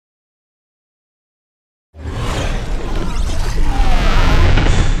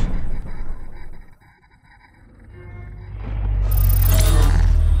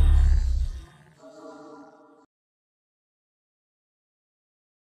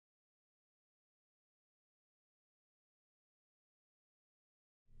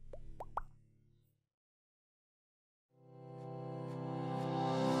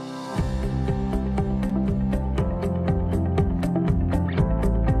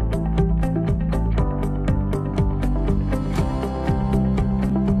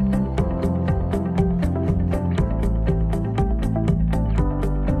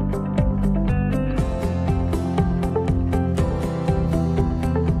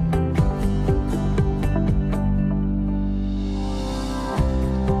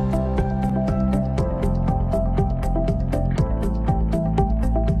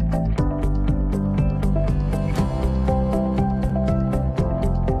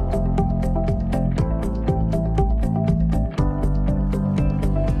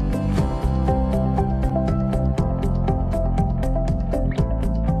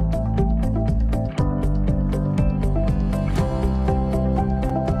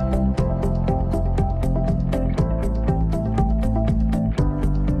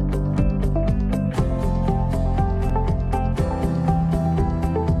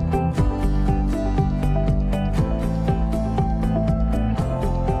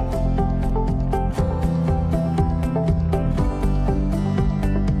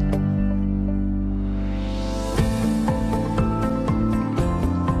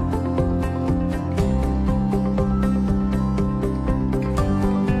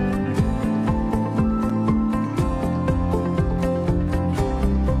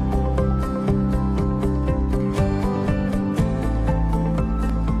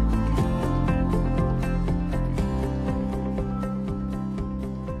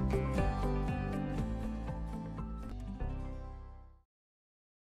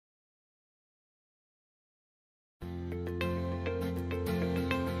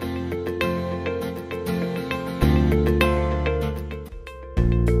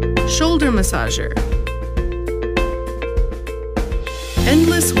shoulder massager.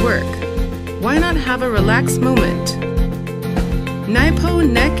 Endless work. Why not have a relaxed moment? Naipo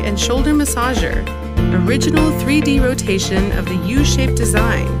neck and shoulder massager. Original 3D rotation of the U-shaped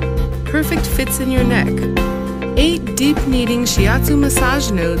design. Perfect fits in your neck. 8 deep kneading shiatsu massage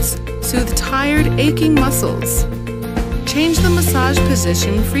nodes soothe tired, aching muscles. Change the massage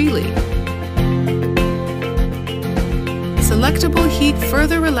position freely. Selectable heat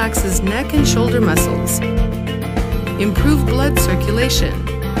further relaxes neck and shoulder muscles. Improve blood circulation.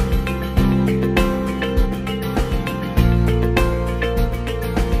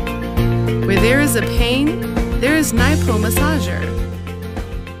 Where there is a pain, there is Naipo massager.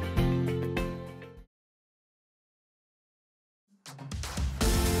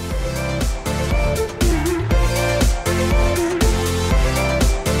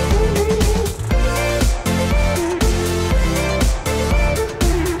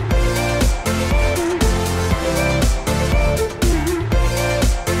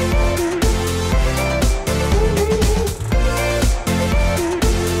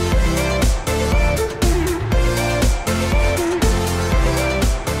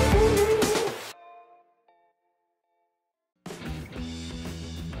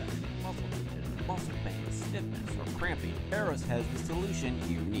 Muscle pain, stiffness, or cramping, Aris has the solution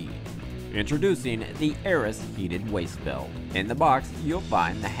you need. Introducing the Aris Heated Waist Belt. In the box, you'll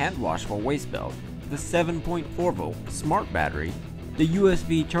find the hand-washable waist belt, the 7.4-volt smart battery, the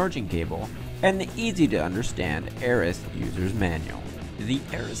USB charging cable, and the easy-to-understand Aris user's manual. The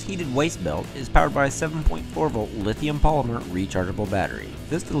Aris Heated Waist Belt is powered by a 7.4-volt lithium polymer rechargeable battery.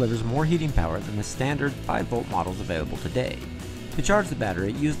 This delivers more heating power than the standard 5-volt models available today. To charge the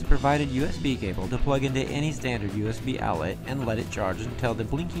battery, use the provided USB cable to plug into any standard USB outlet and let it charge until the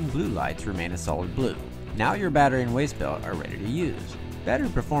blinking blue lights remain a solid blue. Now your battery and waist belt are ready to use. Battery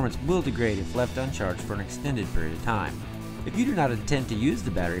performance will degrade if left uncharged for an extended period of time. If you do not intend to use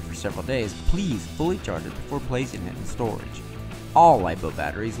the battery for several days, please fully charge it before placing it in storage. All LiPo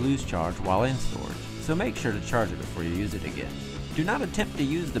batteries lose charge while in storage, so make sure to charge it before you use it again. Do not attempt to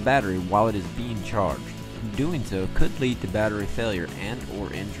use the battery while it is being charged. Doing so could lead to battery failure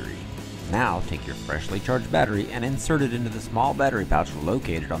and/or injury. Now take your freshly charged battery and insert it into the small battery pouch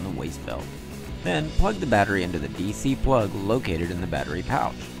located on the waist belt. Then plug the battery into the DC plug located in the battery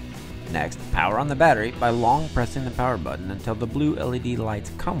pouch. Next, power on the battery by long pressing the power button until the blue LED lights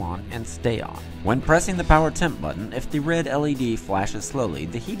come on and stay on. When pressing the power temp button, if the red LED flashes slowly,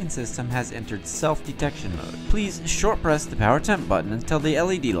 the heating system has entered self-detection mode. Please short press the power temp button until the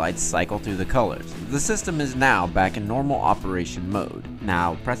LED lights cycle through the colors. The system is now back in normal operation mode.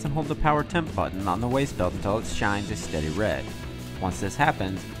 Now press and hold the power temp button on the waist belt until it shines a steady red. Once this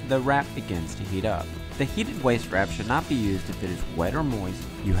happens, the wrap begins to heat up. The heated waist wrap should not be used if it is wet or moist,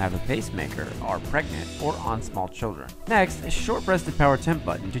 you have a pacemaker, are pregnant, or on small children. Next, short press the power temp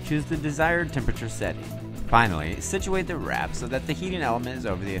button to choose the desired temperature setting. Finally, situate the wrap so that the heating element is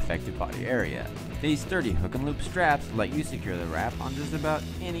over the affected body area. These sturdy hook and loop straps let you secure the wrap on just about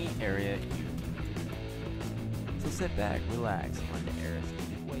any area you need. So sit back, relax, and learn the Aris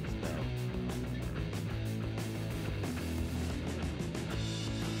Heated Waist Belt.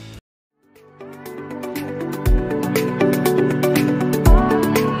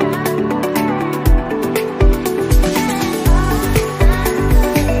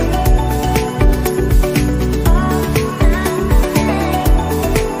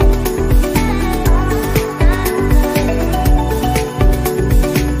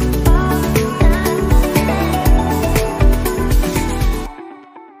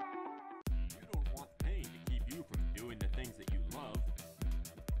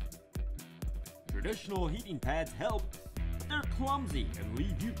 Traditional heating pads help, but they're clumsy and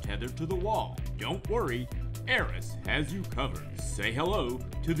leave you tethered to the wall. Don't worry, Aris has you covered. Say hello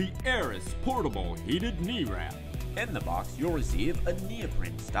to the Aris Portable Heated Knee Wrap. In the box, you'll receive a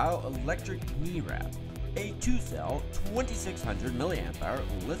neoprene style electric knee wrap, a 2-cell 2600 mAh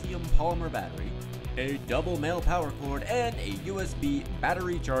lithium polymer battery, a double male power cord, and a USB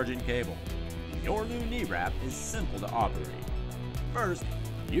battery charging cable. Your new knee wrap is simple to operate. First,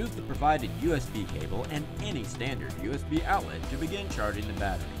 use the provided USB cable and any standard USB outlet to begin charging the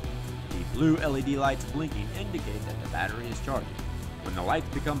battery. The blue LED lights blinking indicate that the battery is charging. When the lights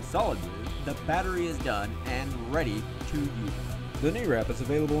become solid blue, the battery is done and ready to use. The knee wrap is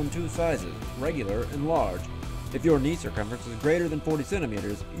available in 2 sizes, regular and large. If your knee circumference is greater than 40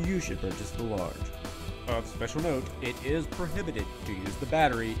 centimeters, you should purchase the large. Of special note, it is prohibited to use the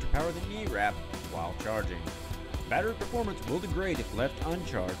battery to power the knee wrap while charging. Battery performance will degrade if left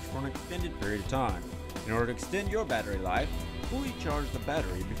uncharged for an extended period of time. In order to extend your battery life, fully charge the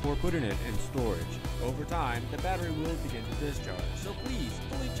battery before putting it in storage. Over time, the battery will begin to discharge, so please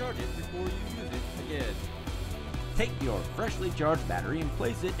fully charge it before you use it again. Take your freshly charged battery and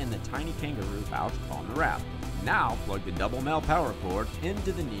place it in the tiny kangaroo pouch on the wrap. Now plug the double male power cord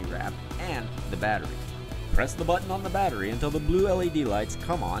into the knee wrap and the battery. Press the button on the battery until the blue LED lights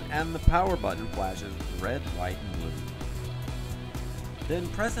come on and the power button flashes red, white, and blue. Then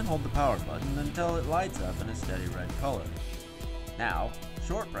press and hold the power button until it lights up in a steady red color. Now,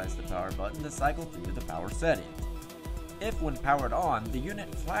 short press the power button to cycle through the power settings. If when powered on, the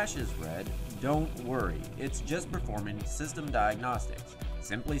unit flashes red, don't worry, it's just performing system diagnostics.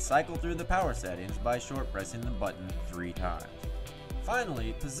 Simply cycle through the power settings by short pressing the button 3 times.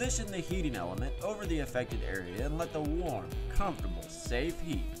 Finally, position the heating element over the affected area and let the warm, comfortable, safe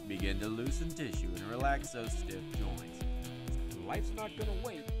heat begin to loosen tissue and relax those stiff joints. Life's not gonna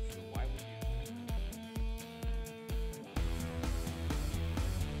wait, so why would you?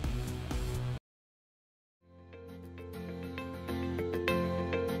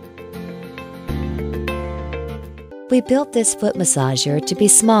 We built this foot massager to be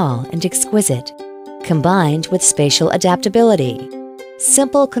small and exquisite, combined with spatial adaptability.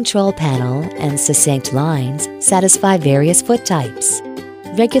 Simple control panel and succinct lines satisfy various foot types.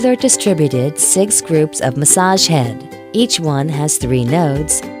 Regular distributed 6 groups of massage head. Each one has 3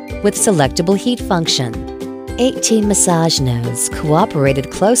 nodes with selectable heat function. 18 massage nodes cooperated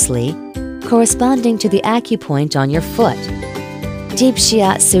closely, corresponding to the acupoint on your foot. Deep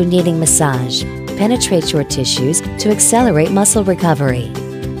shiatsu kneading massage penetrates your tissues to accelerate muscle recovery.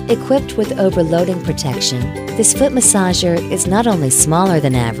 Equipped with overloading protection, this foot massager is not only smaller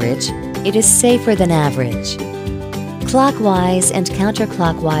than average, it is safer than average. Clockwise and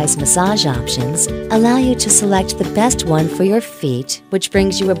counterclockwise massage options allow you to select the best one for your feet, which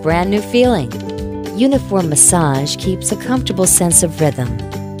brings you a brand new feeling. Uniform massage keeps a comfortable sense of rhythm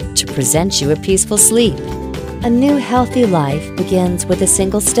to present you a peaceful sleep. A new healthy life begins with a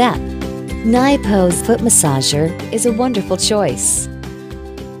single step. Naipo's foot massager is a wonderful choice.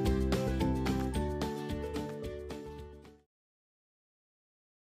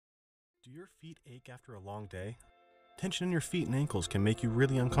 Do your feet ache after a long day? Tension in your feet and ankles can make you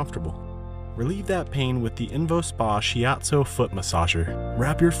really uncomfortable. Relieve that pain with the InvoSpa Shiatsu Foot Massager.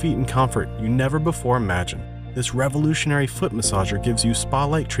 Wrap your feet in comfort you never before imagined. This revolutionary foot massager gives you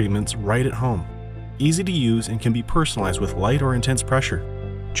spa-like treatments right at home. Easy to use and can be personalized with light or intense pressure.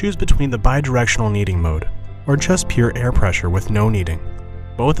 Choose between the bidirectional kneading mode or just pure air pressure with no kneading.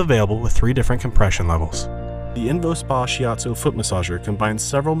 Both available with 3 different compression levels. The InvoSpa Shiatsu Foot Massager combines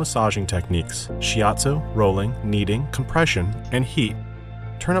several massaging techniques: shiatsu, rolling, kneading, compression, and heat.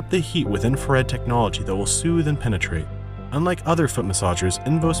 Turn up the heat with infrared technology that will soothe and penetrate. Unlike other foot massagers,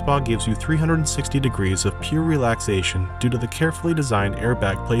 InvoSpa gives you 360 degrees of pure relaxation due to the carefully designed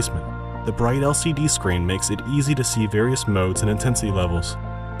airbag placement. The bright LCD screen makes it easy to see various modes and intensity levels.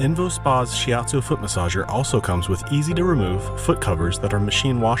 InvoSpa's Shiatsu Foot Massager also comes with easy-to-remove foot covers that are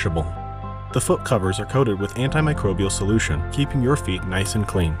machine washable. The foot covers are coated with antimicrobial solution, keeping your feet nice and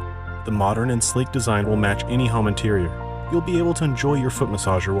clean. The modern and sleek design will match any home interior. You'll be able to enjoy your foot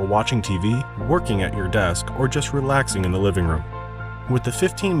massager while watching TV, working at your desk, or just relaxing in the living room. With the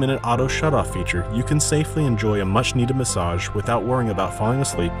 15-minute auto shut-off feature, you can safely enjoy a much-needed massage without worrying about falling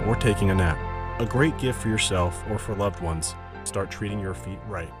asleep or taking a nap. A great gift for yourself or for loved ones. Start treating your feet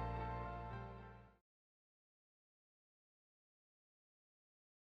right.